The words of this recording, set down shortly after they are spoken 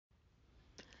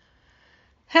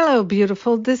Hello,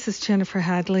 beautiful. This is Jennifer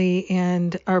Hadley,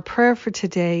 and our prayer for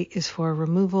today is for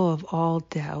removal of all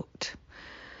doubt.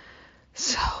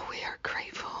 So we are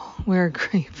grateful. We're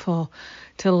grateful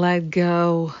to let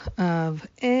go of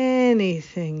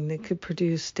anything that could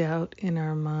produce doubt in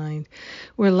our mind.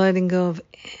 We're letting go of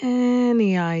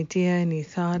any idea, any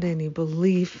thought, any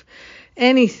belief,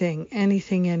 anything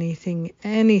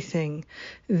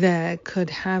that could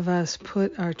have us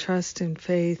put our trust and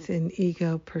faith in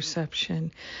ego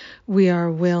perception. We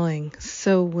are willing,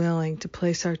 so willing to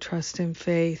place our trust and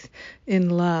faith in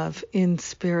love, in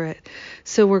spirit.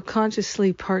 So we're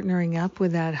consciously partnering up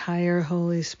with that higher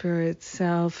Holy Spirit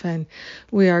self, and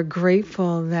we are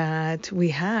grateful that we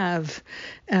have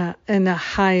a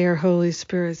higher Holy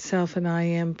Spirit self, an I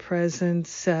am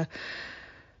presence,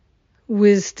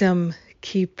 wisdom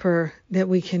keeper that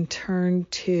we can turn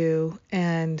to,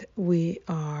 and we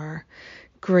are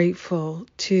grateful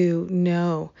to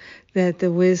know that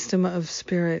the wisdom of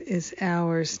spirit is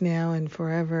ours now and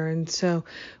forever. And so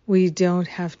we don't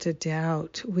have to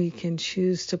doubt. We can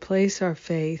choose to place our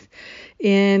faith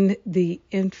in the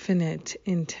infinite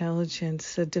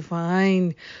intelligence, the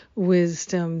divine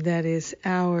wisdom that is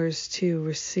ours to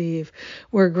receive.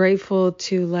 We're grateful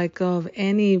to let go of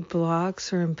any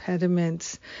blocks or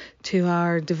impediments to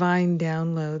our divine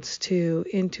downloads, to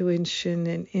intuition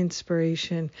and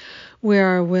inspiration. We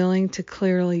are willing to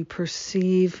clearly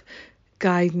perceive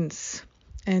guidance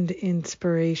and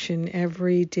inspiration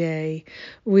every day.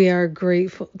 We are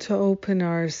grateful to open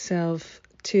ourselves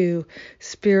to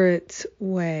Spirit's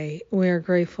way. We are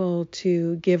grateful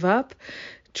to give up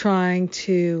trying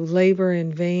to labor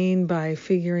in vain by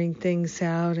figuring things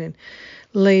out and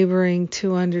laboring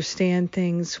to understand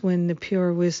things when the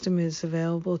pure wisdom is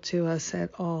available to us at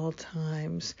all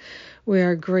times. We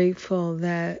are grateful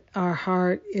that our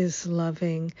heart is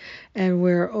loving, and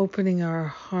we're opening our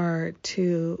heart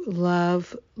to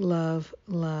love, love,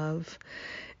 love.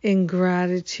 In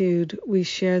gratitude, we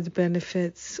share the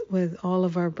benefits with all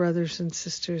of our brothers and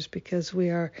sisters because we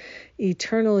are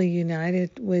eternally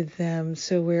united with them.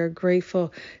 So we are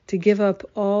grateful to give up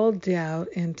all doubt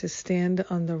and to stand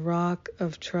on the rock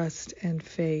of trust and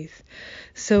faith.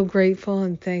 So grateful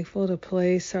and thankful to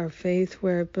place our faith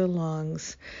where it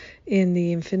belongs, in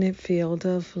the infinite field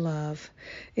of love.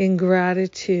 In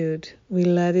gratitude, we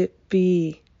let it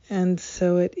be, and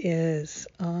so it is.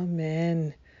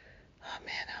 Amen.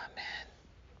 Amen,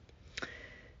 amen.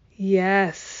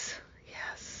 Yes.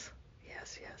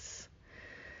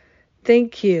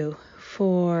 Thank you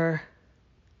for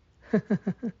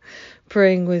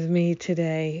praying with me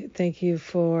today. Thank you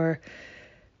for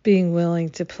being willing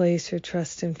to place your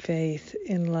trust and faith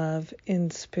in love,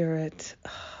 in spirit.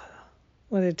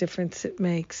 What a difference it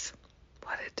makes.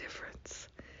 What a difference.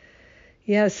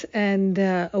 Yes, and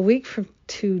a week from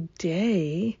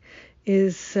today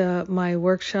is my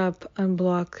workshop,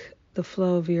 Unblock the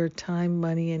Flow of Your Time,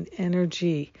 Money, and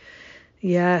Energy.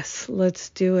 Yes, let's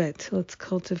do it. Let's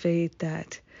cultivate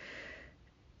that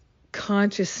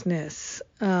consciousness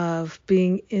of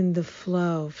being in the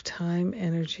flow of time,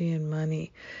 energy, and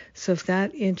money. So if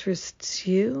that interests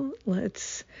you,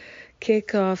 let's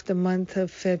kick off the month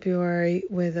of February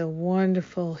with a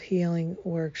wonderful healing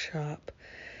workshop.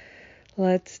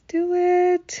 Let's do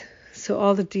it. So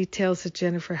all the details at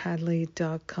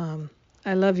jenniferhadley.com.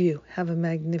 I love you. Have a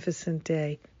magnificent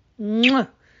day. Mwah!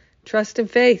 Trust and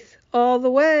faith all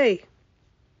the way.